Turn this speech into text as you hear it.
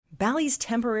Bally's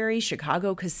temporary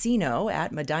Chicago casino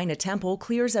at Medina Temple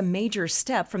clears a major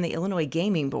step from the Illinois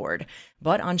Gaming Board.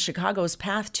 But on Chicago's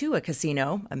path to a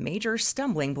casino, a major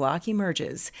stumbling block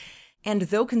emerges. And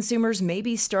though consumers may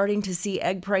be starting to see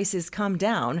egg prices come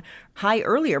down, high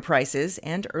earlier prices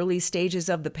and early stages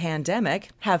of the pandemic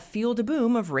have fueled a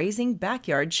boom of raising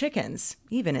backyard chickens,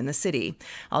 even in the city.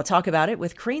 I'll talk about it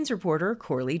with Crain's reporter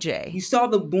Corley J. You saw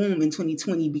the boom in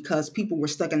 2020 because people were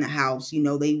stuck in the house.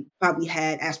 They probably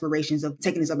had aspirations of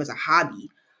taking this up as a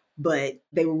hobby, but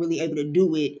they were really able to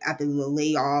do it after the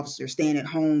layoffs or staying at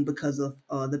home because of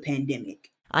the pandemic.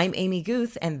 I'm Amy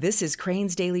Guth, and this is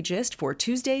Crain's Daily Gist for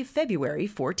Tuesday, February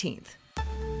 14th.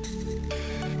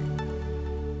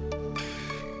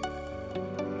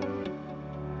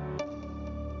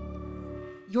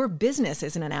 Your business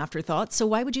isn't an afterthought, so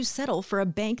why would you settle for a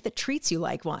bank that treats you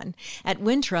like one? At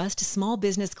Wintrust, small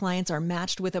business clients are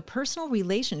matched with a personal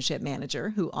relationship manager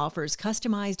who offers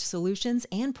customized solutions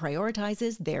and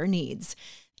prioritizes their needs.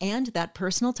 And that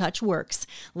personal touch works.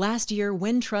 Last year,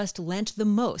 Wintrust lent the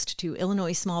most to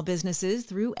Illinois small businesses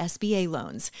through SBA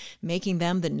loans, making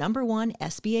them the #1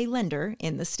 SBA lender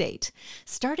in the state.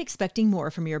 Start expecting more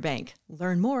from your bank.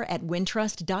 Learn more at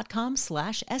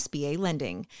wintrust.com/SBA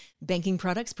lending. Banking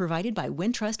products provided by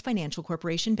Wintrust Financial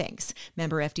Corporation Banks.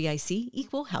 Member FDIC,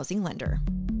 Equal Housing Lender.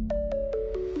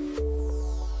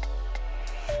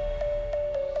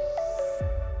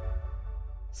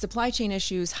 Supply chain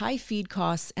issues, high feed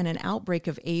costs, and an outbreak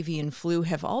of avian flu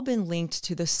have all been linked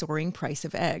to the soaring price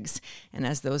of eggs. And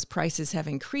as those prices have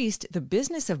increased, the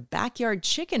business of backyard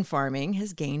chicken farming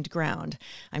has gained ground.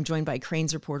 I'm joined by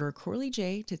Crain's reporter Corley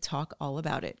J to talk all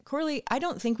about it. Corley, I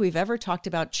don't think we've ever talked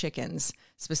about chickens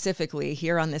specifically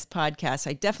here on this podcast.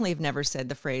 I definitely have never said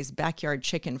the phrase backyard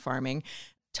chicken farming.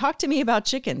 Talk to me about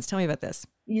chickens. Tell me about this.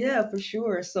 Yeah, for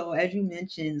sure. So as you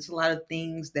mentioned, it's a lot of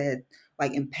things that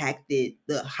impacted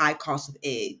the high cost of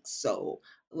eggs. So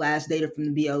last data from the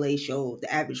BLA showed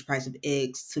the average price of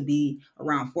eggs to be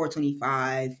around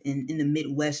 $4.25, and in the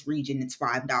Midwest region, it's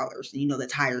 $5. And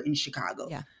that's higher in Chicago.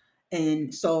 Yeah.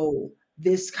 And so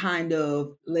this kind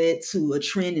of led to a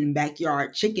trend in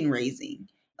backyard chicken raising.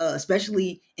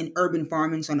 Especially in urban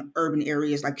farming, so in urban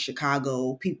areas like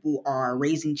Chicago, people are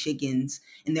raising chickens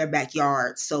in their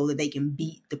backyards so that they can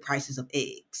beat the prices of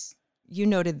eggs. You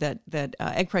noted that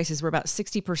egg prices were about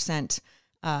 60%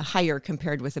 higher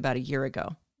compared with about a year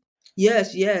ago.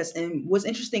 Yes. And what's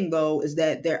interesting, though, is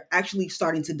that they're actually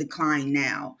starting to decline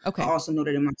now. Okay. I also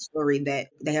noted in my story that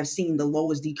they have seen the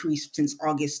lowest decrease since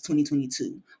August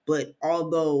 2022. But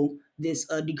although this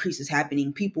decrease is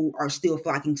happening, people are still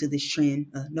flocking to this trend.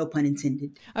 No pun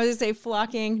intended. I was going to say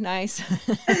flocking. Nice.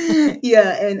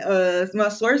 Yeah. And my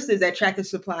sources at Tractor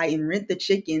Supply and Rent the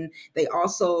Chicken, they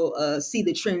also see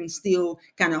the trend still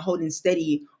kind of holding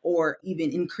steady or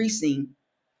even increasing,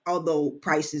 although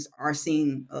prices are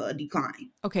seeing a decline.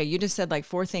 Okay, you just said like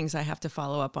 4 things I have to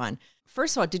follow up on.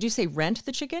 First of all, did you say Rent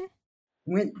the Chicken?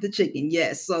 Rent the Chicken,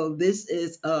 yes. So this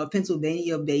is a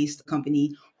Pennsylvania-based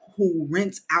company who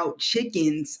rents out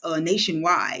chickens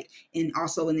nationwide and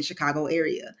also in the Chicago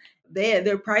area.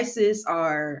 Their prices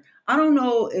are, I don't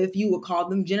know if you would call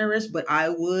them generous, but I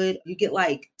would. You get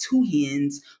like 2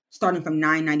 hens starting from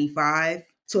 $9.95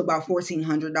 to about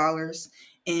 $1,400.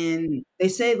 And they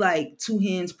say like 2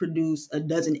 hens produce a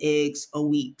dozen eggs a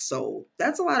week. So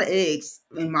that's a lot of eggs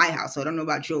in my house. So I don't know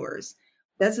about yours.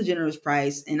 That's a generous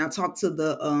price. And I talked to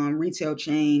the retail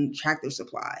chain Tractor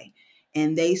Supply,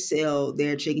 and they sell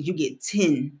their chickens. You get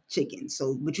 10 chickens.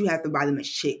 But you have to buy them as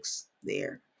chicks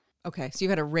there. Okay. So you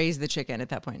got to raise the chicken at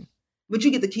that point. But you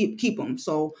get to keep them.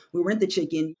 So we rent the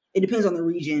chicken. It depends on the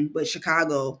region, but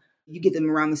Chicago, you get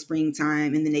them around the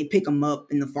springtime, and then they pick them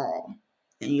up in the fall.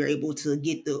 And you're able to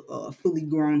get the fully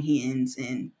grown hens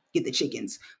and get the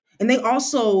chickens. And they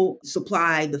also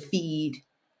supply the feed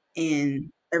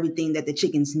and everything that the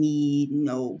chickens need,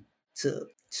 to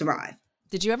survive.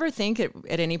 Did you ever think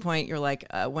at any point you're like,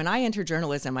 when I enter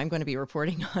journalism, I'm going to be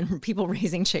reporting on people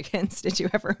raising chickens? Did you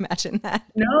ever imagine that?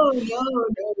 No,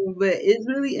 but it's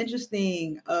really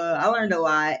interesting. I learned a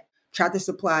lot. Tractor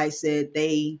Supply said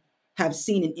they have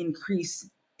seen an increase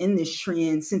in this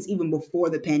trend since even before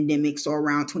the pandemic, so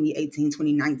around 2018,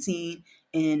 2019.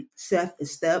 And Seth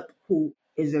Estep, who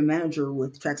is a manager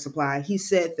with Tractor Supply, he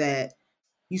said that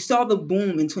you saw the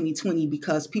boom in 2020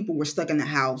 because people were stuck in the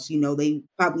house. They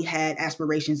probably had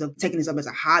aspirations of taking this up as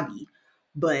a hobby,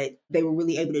 but they were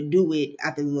really able to do it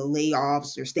after the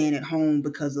layoffs or staying at home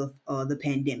because of the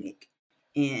pandemic.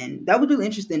 And that was really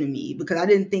interesting to me because I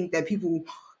didn't think that people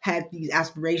had these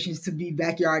aspirations to be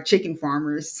backyard chicken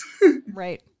farmers.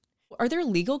 Right. Are there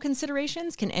legal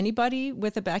considerations? Can anybody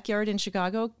with a backyard in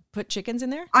Chicago put chickens in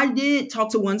there? I did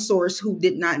talk to one source who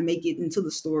did not make it into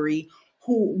the story,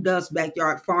 who does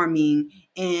backyard farming.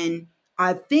 And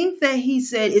I think that he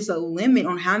said it's a limit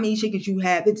on how many chickens you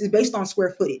have. It's based on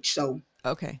square footage.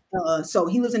 Okay. So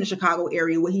he lives in the Chicago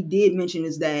area. What he did mention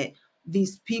is that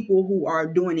these people who are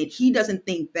doing it, he doesn't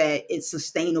think that it's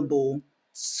sustainable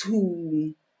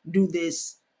to do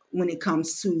this when it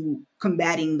comes to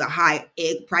combating the high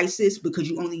egg prices, because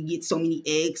you only get so many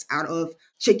eggs out of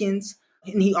chickens.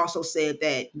 And he also said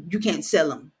that you can't sell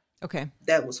them. Okay.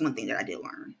 That was one thing that I did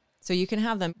learn. So you can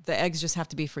have them. The eggs just have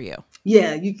to be for you.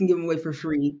 Yeah, you can give them away for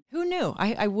free. Who knew?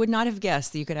 I would not have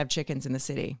guessed that you could have chickens in the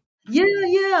city. Yeah.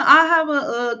 I have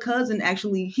a cousin,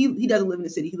 actually. He doesn't live in the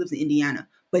city. He lives in Indiana,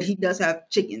 but he does have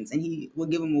chickens, and he will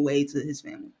give them away to his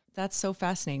family. That's so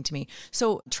fascinating to me.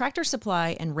 So Tractor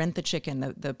Supply and Rent the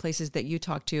Chicken, the places that you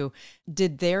talked to,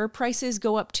 did their prices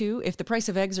go up too? If the price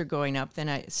of eggs are going up, then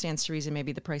it stands to reason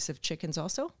maybe the price of chickens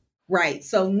also? Right.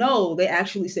 So no, they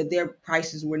actually said their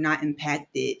prices were not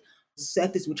impacted.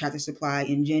 Seth is with Tractor Supply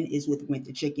and Jen is with Rent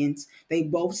the Chickens. They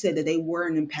both said that they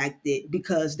weren't impacted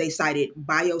because they cited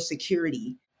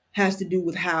biosecurity has to do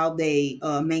with how they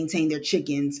maintain their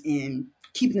chickens and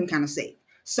keeping them kind of safe.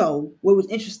 So what was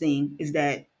interesting is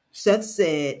that Seth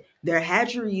said their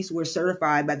hatcheries were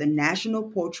certified by the National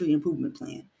Poultry Improvement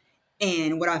Plan.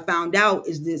 And what I found out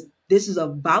is this is a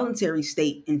voluntary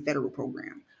state and federal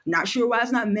program. Not sure why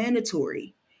it's not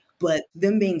mandatory, but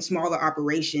them being smaller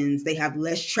operations, they have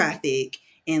less traffic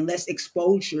and less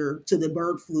exposure to the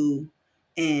bird flu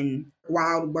and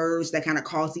wild birds that kind of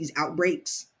cause these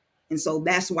outbreaks. And so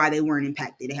that's why they weren't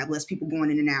impacted. They have less people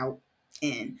going in and out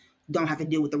and don't have to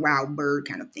deal with the wild bird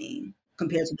kind of thing.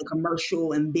 Compared to the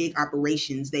commercial and big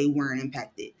operations, they weren't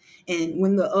impacted. And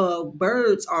when the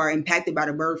birds are impacted by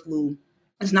the bird flu,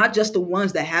 it's not just the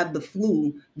ones that have the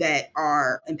flu that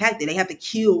are impacted. They have to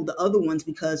kill the other ones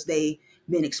because they've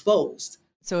been exposed.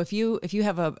 So if you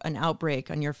have an outbreak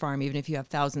on your farm, even if you have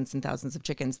thousands and thousands of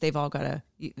chickens, they've all got to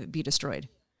be destroyed.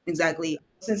 Exactly.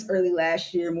 Since early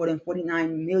last year, more than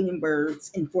 49 million birds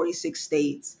in 46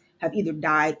 states have either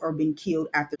died or been killed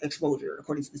after exposure,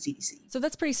 according to the CDC. So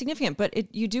that's pretty significant.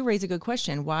 But you do raise a good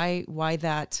question. Why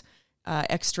that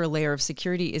extra layer of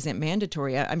security isn't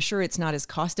mandatory? I'm sure it's not as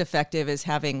cost effective as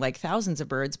having like thousands of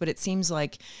birds, but it seems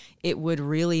like it would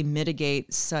really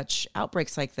mitigate such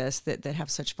outbreaks like this that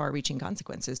have such far-reaching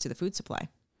consequences to the food supply.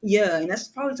 Yeah, and that's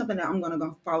probably something that I'm going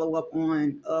to follow up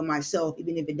on myself,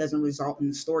 even if it doesn't result in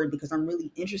the story, because I'm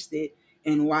really interested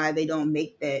in why they don't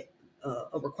make that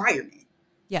a requirement.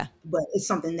 Yeah. But it's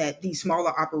something that these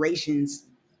smaller operations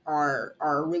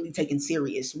are really taken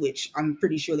serious, which I'm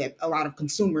pretty sure that a lot of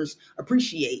consumers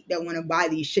appreciate that want to buy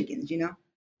these chickens, you know?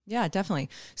 Yeah, definitely.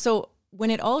 So when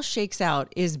it all shakes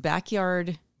out, is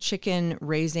backyard chicken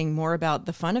raising more about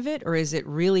the fun of it, or is it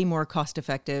really more cost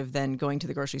effective than going to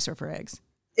the grocery store for eggs?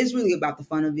 It's really about the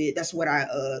fun of it. That's what I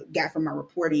got from my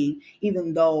reporting,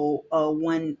 even though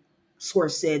one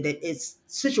source said that it's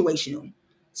situational.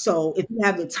 So if you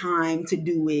have the time to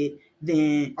do it,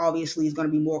 then obviously it's going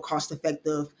to be more cost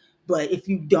effective. But if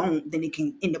you don't, then it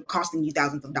can end up costing you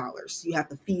thousands of dollars. You have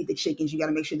to feed the chickens. You got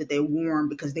to make sure that they're warm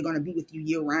because they're going to be with you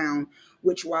year round,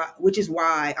 which is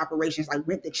why operations like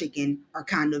Rent the Chicken are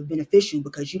kind of beneficial,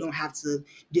 because you don't have to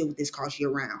deal with this cost year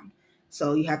round.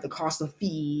 So you have the cost of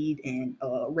feed and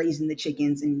raising the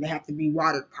chickens, and they have to be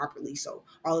watered properly. So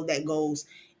all of that goes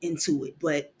into it.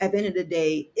 But at the end of the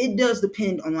day, it does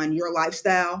depend on your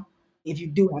lifestyle. If you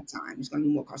do have time, it's going to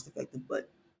be more cost effective.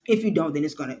 But if you don't, then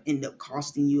it's going to end up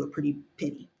costing you a pretty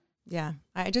penny. Yeah.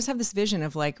 I just have this vision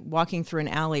of like walking through an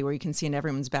alley where you can see in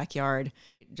everyone's backyard,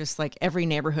 just like every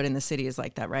neighborhood in the city is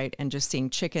like that, right? And just seeing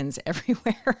chickens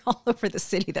everywhere all over the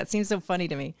city. That seems so funny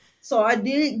to me. So I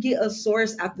did get a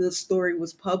source after the story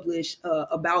was published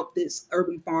about this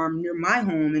urban farm near my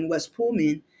home in West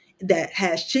Pullman that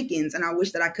has chickens. And I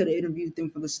wish that I could have interviewed them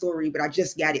for the story, but I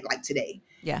just got it like today.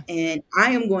 Yeah. And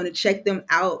I am going to check them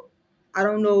out. I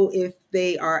don't know if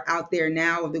they are out there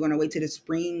now, if they're going to wait till the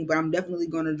spring, but I'm definitely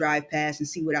going to drive past and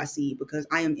see what I see, because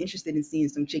I am interested in seeing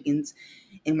some chickens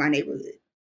in my neighborhood.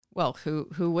 Well,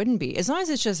 who wouldn't be? As long as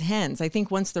it's just hens. I think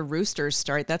once the roosters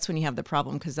start, that's when you have the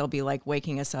problem, because they'll be like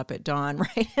waking us up at dawn,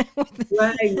 right?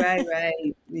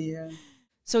 Right. Yeah.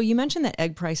 So you mentioned that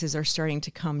egg prices are starting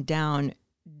to come down.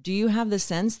 Do you have the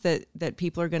sense that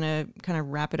people are going to kind of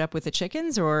wrap it up with the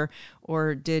chickens, or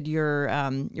did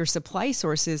your supply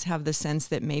sources have the sense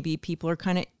that maybe people are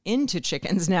kind of into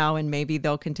chickens now and maybe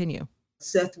they'll continue?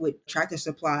 Seth with Tractor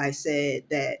Supply said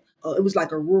that it was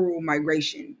like a rural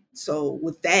migration. So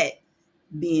with that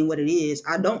being what it is,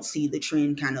 I don't see the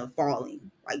trend kind of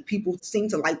falling. Like people seem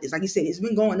to like this. Like you said, it's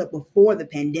been going up before the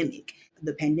pandemic.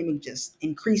 The pandemic just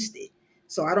increased it.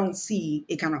 So I don't see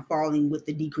it kind of falling with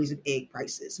the decrease of egg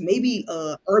prices. Maybe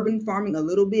urban farming a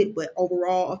little bit, but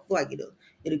overall, I feel like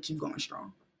it'll keep going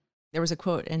strong. There was a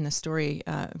quote in the story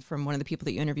from one of the people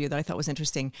that you interviewed that I thought was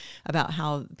interesting about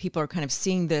how people are kind of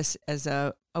seeing this as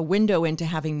a window into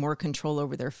having more control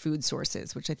over their food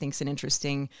sources, which I think is an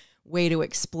interesting way to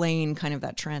explain kind of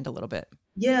that trend a little bit.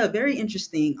 Yeah, very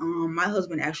interesting. My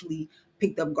husband actually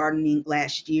picked up gardening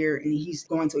last year, and he's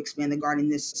going to expand the garden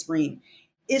this spring.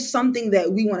 It's something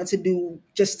that we wanted to do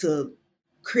just to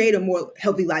create a more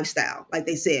healthy lifestyle, like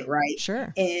they said, right?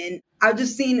 Sure. And I've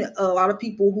just seen a lot of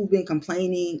people who've been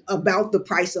complaining about the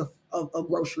price of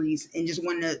groceries and just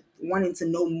wanting to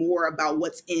know more about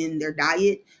what's in their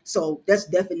diet. So that's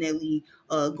definitely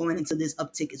going into this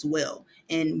uptick as well.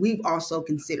 And we've also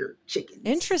considered chickens.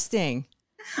 Interesting.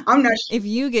 I'm not sure. If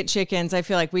you get chickens, I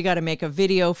feel like we got to make a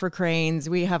video for Cranes.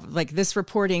 We have like this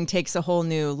reporting takes a whole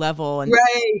new level, and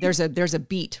right. There's a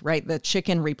beat, right? The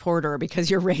chicken reporter,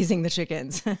 because you're raising the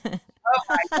chickens. Oh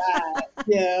my God.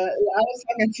 Yeah. I was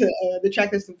talking to the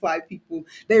Tractor Supply people.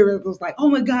 They were was like, oh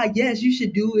my God, yes, you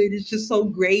should do it. It's just so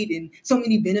great and so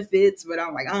many benefits. But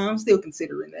I'm like, I'm still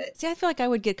considering that. See, I feel like I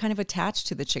would get kind of attached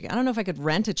to the chicken. I don't know if I could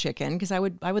rent a chicken because I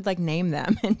would like name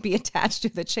them and be attached to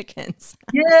the chickens.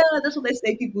 Yeah, that's what they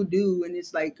say people do. And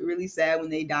it's like really sad when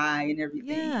they die and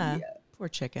everything. Yeah. Poor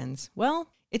chickens. Well,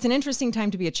 it's an interesting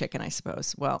time to be a chicken, I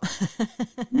suppose. Well, yeah,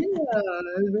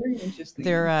 very interesting.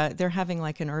 They're having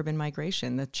like an urban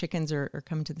migration. The chickens are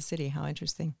coming to the city. How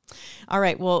interesting. All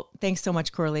right. Well, thanks so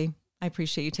much, Corley. I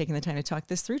appreciate you taking the time to talk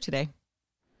this through today.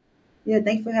 Yeah,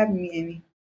 thanks for having me, Amy.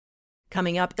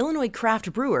 Coming up, Illinois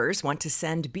craft brewers want to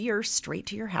send beer straight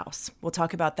to your house. We'll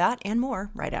talk about that and more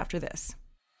right after this.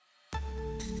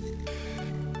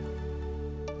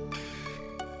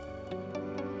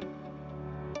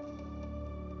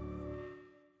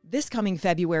 This coming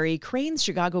February, Cranes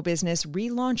Chicago Business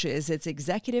relaunches its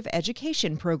executive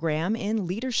education program in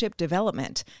leadership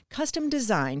development, custom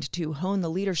designed to hone the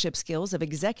leadership skills of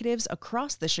executives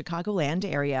across the Chicagoland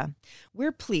area.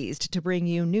 We're pleased to bring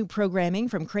you new programming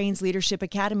from Cranes Leadership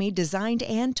Academy, designed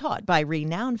and taught by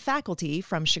renowned faculty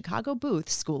from Chicago Booth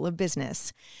School of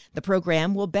Business. The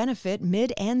program will benefit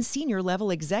mid and senior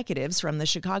level executives from the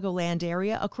Chicagoland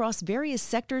area across various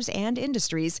sectors and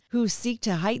industries who seek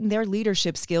to heighten their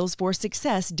leadership skills for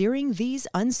success during these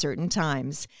uncertain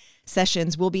times.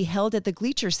 Sessions will be held at the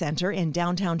Gleacher Center in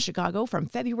downtown Chicago from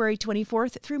February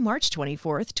 24th through March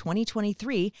 24th,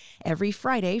 2023, every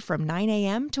Friday from 9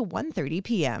 a.m. to 1:30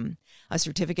 p.m. A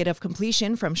certificate of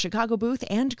completion from Chicago Booth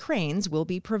and Cranes will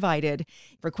be provided.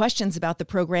 For questions about the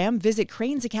program, visit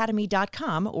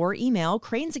cranesacademy.com or email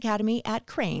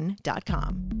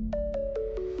cranesacademy@crane.com.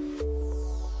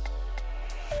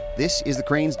 This is the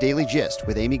Cranes Daily Gist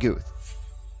with Amy Guth.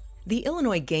 The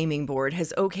Illinois Gaming Board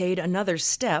has okayed another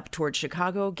step toward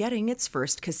Chicago getting its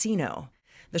first casino.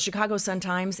 The Chicago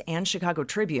Sun-Times and Chicago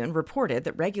Tribune reported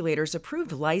that regulators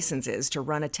approved licenses to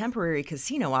run a temporary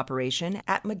casino operation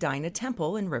at Medina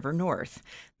Temple in River North.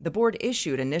 The board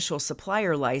issued initial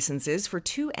supplier licenses for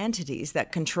two entities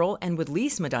that control and would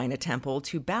lease Medina Temple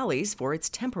to Bally's for its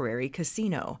temporary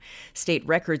casino. State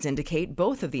records indicate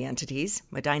both of the entities,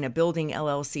 Medina Building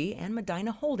LLC and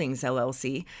Medina Holdings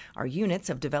LLC, are units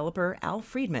of developer Al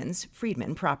Friedman's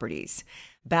Friedman Properties.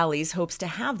 Bally's hopes to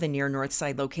have the near North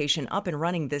Side location up and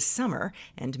running this summer,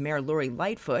 and Mayor Lori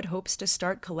Lightfoot hopes to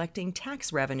start collecting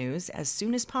tax revenues as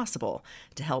soon as possible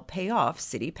to help pay off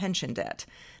city pension debt.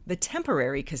 The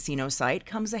temporary casino site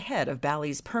comes ahead of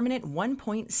Bally's permanent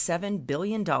 $1.7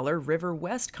 billion River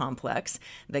West complex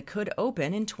that could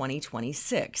open in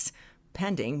 2026.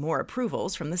 Pending more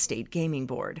approvals from the State Gaming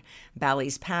Board.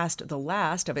 Bally's passed the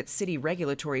last of its city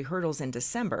regulatory hurdles in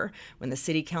December when the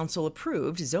City Council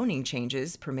approved zoning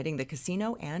changes permitting the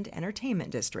casino and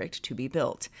entertainment district to be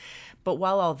built. But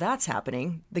while all that's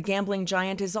happening, the gambling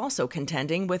giant is also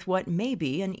contending with what may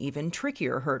be an even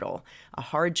trickier hurdle, a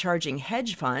hard-charging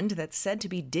hedge fund that's said to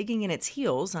be digging in its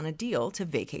heels on a deal to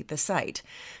vacate the site.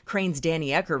 Crane's Danny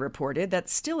Ecker reported that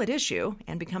still at issue,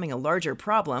 and becoming a larger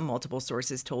problem, multiple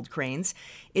sources told Cranes,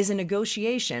 is a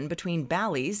negotiation between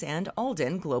Bally's and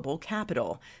Alden Global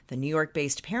Capital, the New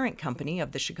York-based parent company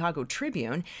of the Chicago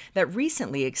Tribune that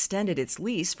recently extended its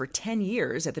lease for 10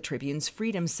 years at the Tribune's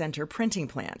Freedom Center printing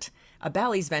plant. A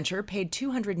Bally's venture paid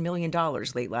 $200 million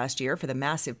late last year for the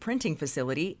massive printing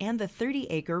facility and the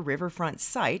 30-acre riverfront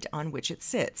site on which it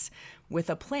sits, with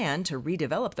a plan to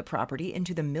redevelop the property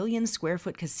into the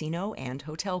million-square-foot casino and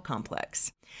hotel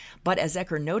complex. But as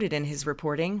Ecker noted in his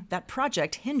reporting, that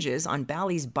project hinges on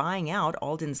Bally's buying out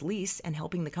Alden's lease and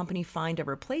helping the company find a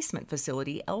replacement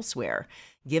facility elsewhere,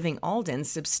 giving Alden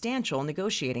substantial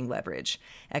negotiating leverage.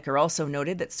 Ecker also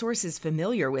noted that sources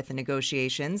familiar with the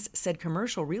negotiations said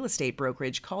commercial real estate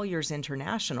brokerage Colliers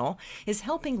International is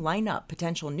helping line up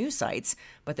potential new sites,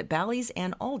 but that Bally's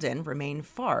and Alden remain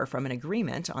far from an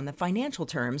agreement on the financial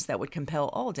terms that would compel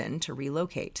Alden to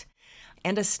relocate.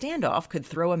 And a standoff could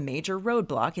throw a major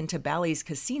roadblock into Bally's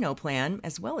casino plan,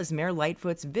 as well as Mayor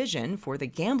Lightfoot's vision for the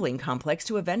gambling complex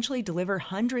to eventually deliver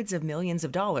hundreds of millions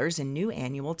of dollars in new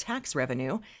annual tax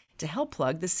revenue to help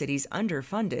plug the city's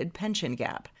underfunded pension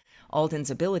gap.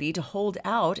 Alden's ability to hold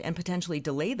out and potentially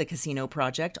delay the casino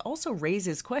project also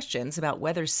raises questions about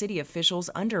whether city officials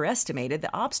underestimated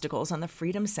the obstacles on the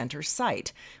Freedom Center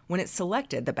site when it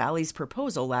selected the Bally's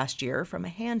proposal last year from a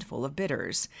handful of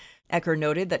bidders. Ecker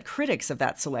noted that critics of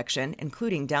that selection,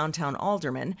 including downtown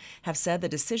aldermen, have said the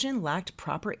decision lacked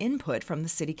proper input from the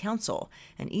city council,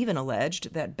 and even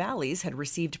alleged that Bally's had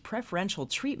received preferential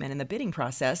treatment in the bidding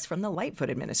process from the Lightfoot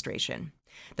administration.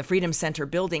 The Freedom Center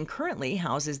building currently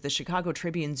houses the Chicago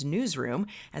Tribune's newsroom,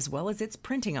 as well as its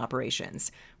printing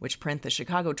operations, which print the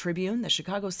Chicago Tribune, the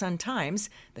Chicago Sun-Times,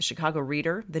 the Chicago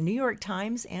Reader, the New York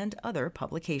Times, and other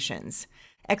publications.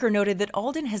 Ecker noted that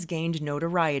Alden has gained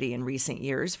notoriety in recent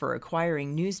years for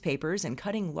acquiring newspapers and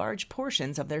cutting large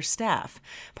portions of their staff,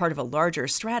 part of a larger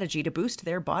strategy to boost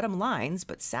their bottom lines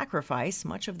but sacrifice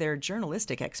much of their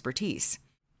journalistic expertise.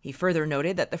 He further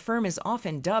noted that the firm is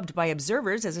often dubbed by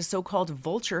observers as a so-called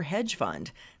vulture hedge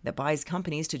fund that buys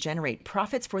companies to generate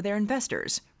profits for their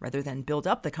investors rather than build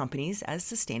up the companies as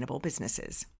sustainable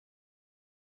businesses.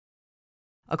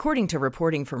 According to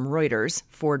reporting from Reuters,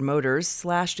 Ford Motors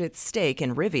slashed its stake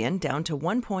in Rivian down to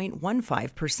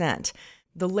 1.15%,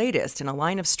 the latest in a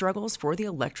line of struggles for the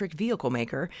electric vehicle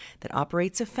maker that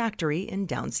operates a factory in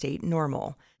downstate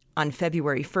Normal. On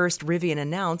February 1st, Rivian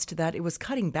announced that it was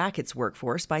cutting back its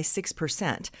workforce by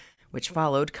 6%, which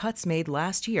followed cuts made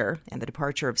last year and the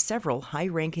departure of several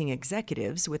high-ranking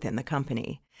executives within the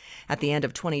company. At the end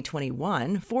of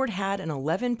 2021, Ford had an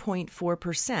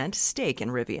 11.4% stake in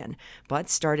Rivian, but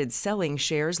started selling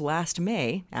shares last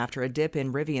May after a dip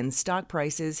in Rivian's stock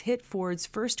prices hit Ford's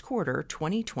first quarter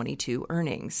 2022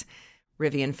 earnings.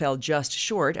 Rivian fell just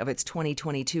short of its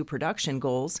 2022 production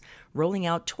goals, rolling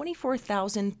out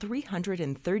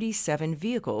 24,337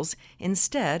 vehicles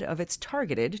instead of its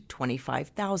targeted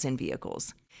 25,000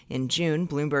 vehicles. In June,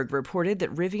 Bloomberg reported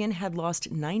that Rivian had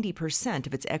lost 90%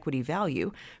 of its equity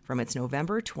value from its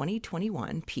November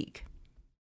 2021 peak.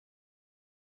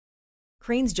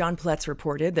 Crane's John Pletz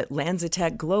reported that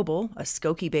LanzaTech Global, a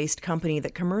Skokie-based company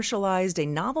that commercialized a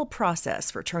novel process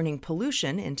for turning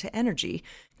pollution into energy,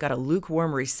 got a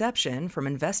lukewarm reception from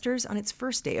investors on its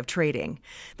first day of trading.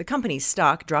 The company's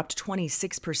stock dropped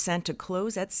 26% to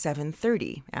close at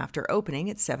 $7.30 after opening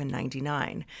at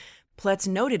 $7.99. Pletz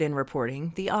noted in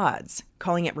reporting the odds,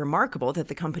 calling it remarkable that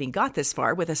the company got this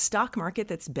far with a stock market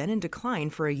that's been in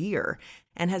decline for a year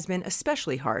and has been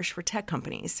especially harsh for tech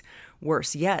companies.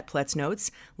 Worse yet, Pletz notes,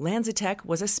 LanzaTech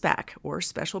was a SPAC, or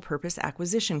Special Purpose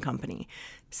Acquisition Company.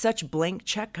 Such blank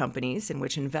check companies in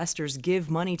which investors give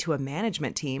money to a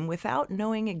management team without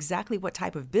knowing exactly what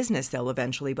type of business they'll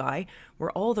eventually buy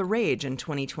were all the rage in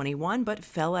 2021 but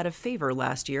fell out of favor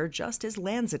last year just as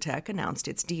LanzaTech announced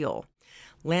its deal.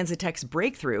 LanzaTech's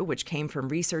breakthrough, which came from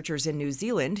researchers in New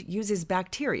Zealand, uses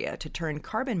bacteria to turn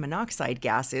carbon monoxide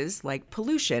gases like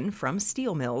pollution from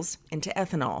steel mills into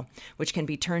ethanol, which can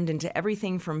be turned into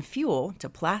everything from fuel to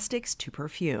plastics to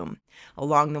perfume.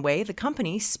 Along the way, the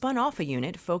company spun off a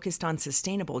unit focused on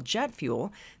sustainable jet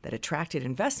fuel that attracted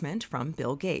investment from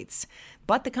Bill Gates.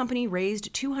 But the company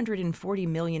raised $240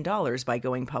 million by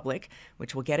going public,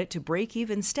 which will get it to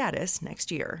break-even status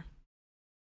next year.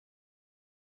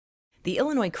 The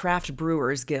Illinois Craft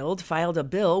Brewers Guild filed a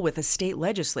bill with the state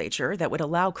legislature that would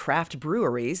allow craft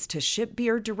breweries to ship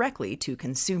beer directly to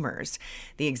consumers.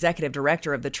 The executive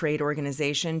director of the trade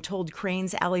organization told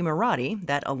Crane's Ali Marati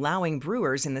that allowing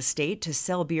brewers in the state to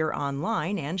sell beer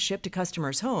online and ship to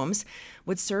customers' homes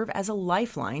would serve as a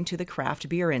lifeline to the craft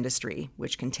beer industry,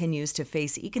 which continues to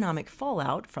face economic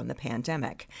fallout from the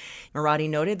pandemic. Marati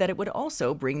noted that it would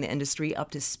also bring the industry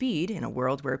up to speed in a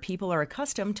world where people are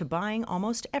accustomed to buying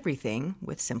almost everything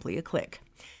with simply a click.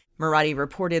 Marotti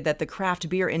reported that the craft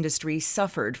beer industry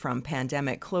suffered from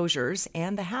pandemic closures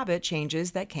and the habit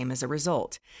changes that came as a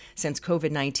result. Since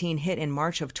COVID-19 hit in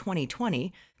March of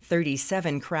 2020,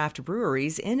 37 craft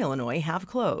breweries in Illinois have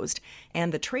closed,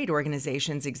 and the trade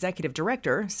organization's executive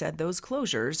director said those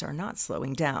closures are not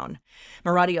slowing down.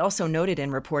 Marotti also noted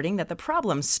in reporting that the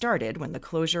problem started when the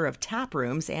closure of tap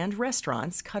rooms and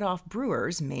restaurants cut off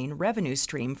brewers' main revenue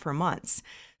stream for months.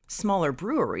 Smaller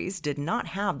breweries did not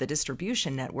have the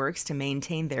distribution networks to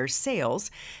maintain their sales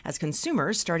as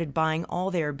consumers started buying all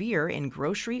their beer in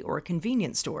grocery or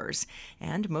convenience stores,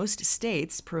 and most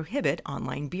states prohibit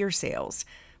online beer sales.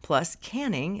 Plus,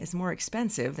 canning is more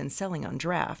expensive than selling on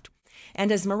draft.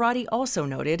 And as Marotti also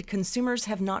noted, consumers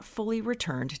have not fully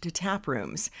returned to tap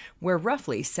rooms, where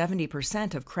roughly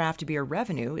 70% of craft beer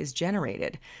revenue is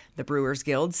generated. The Brewers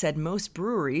Guild said most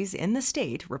breweries in the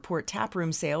state report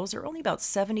taproom sales are only about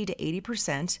 70 to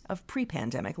 80% of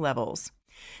pre-pandemic levels.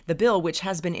 The bill, which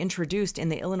has been introduced in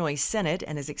the Illinois Senate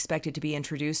and is expected to be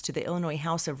introduced to the Illinois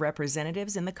House of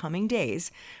Representatives in the coming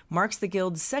days, marks the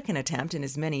Guild's second attempt in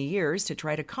as many years to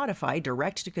try to codify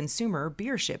direct-to-consumer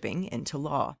beer shipping into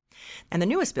law. And the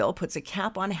newest bill puts a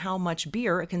cap on how much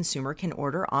beer a consumer can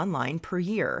order online per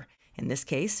year. In this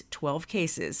case, 12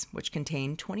 cases, which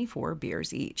contain 24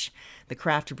 beers each. The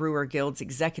Craft Brewer Guild's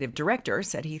executive director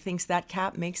said he thinks that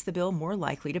cap makes the bill more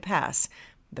likely to pass,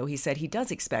 though he said he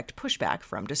does expect pushback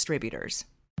from distributors.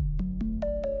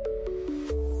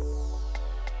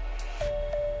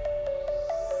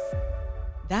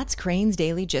 That's Crain's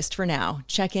Daily Gist for now.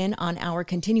 Check in on our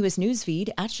continuous news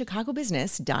feed at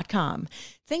chicagobusiness.com.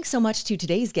 Thanks so much to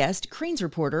today's guest, Crain's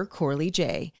reporter Corley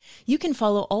J. You can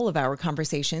follow all of our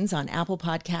conversations on Apple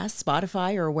Podcasts,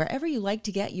 Spotify, or wherever you like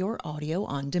to get your audio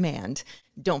on demand.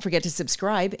 Don't forget to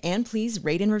subscribe and please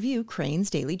rate and review Crain's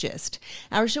Daily Gist.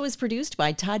 Our show is produced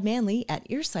by Todd Manley at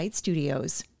Earsight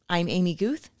Studios. I'm Amy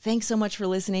Guth. Thanks so much for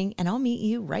listening, and I'll meet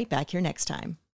you right back here next time.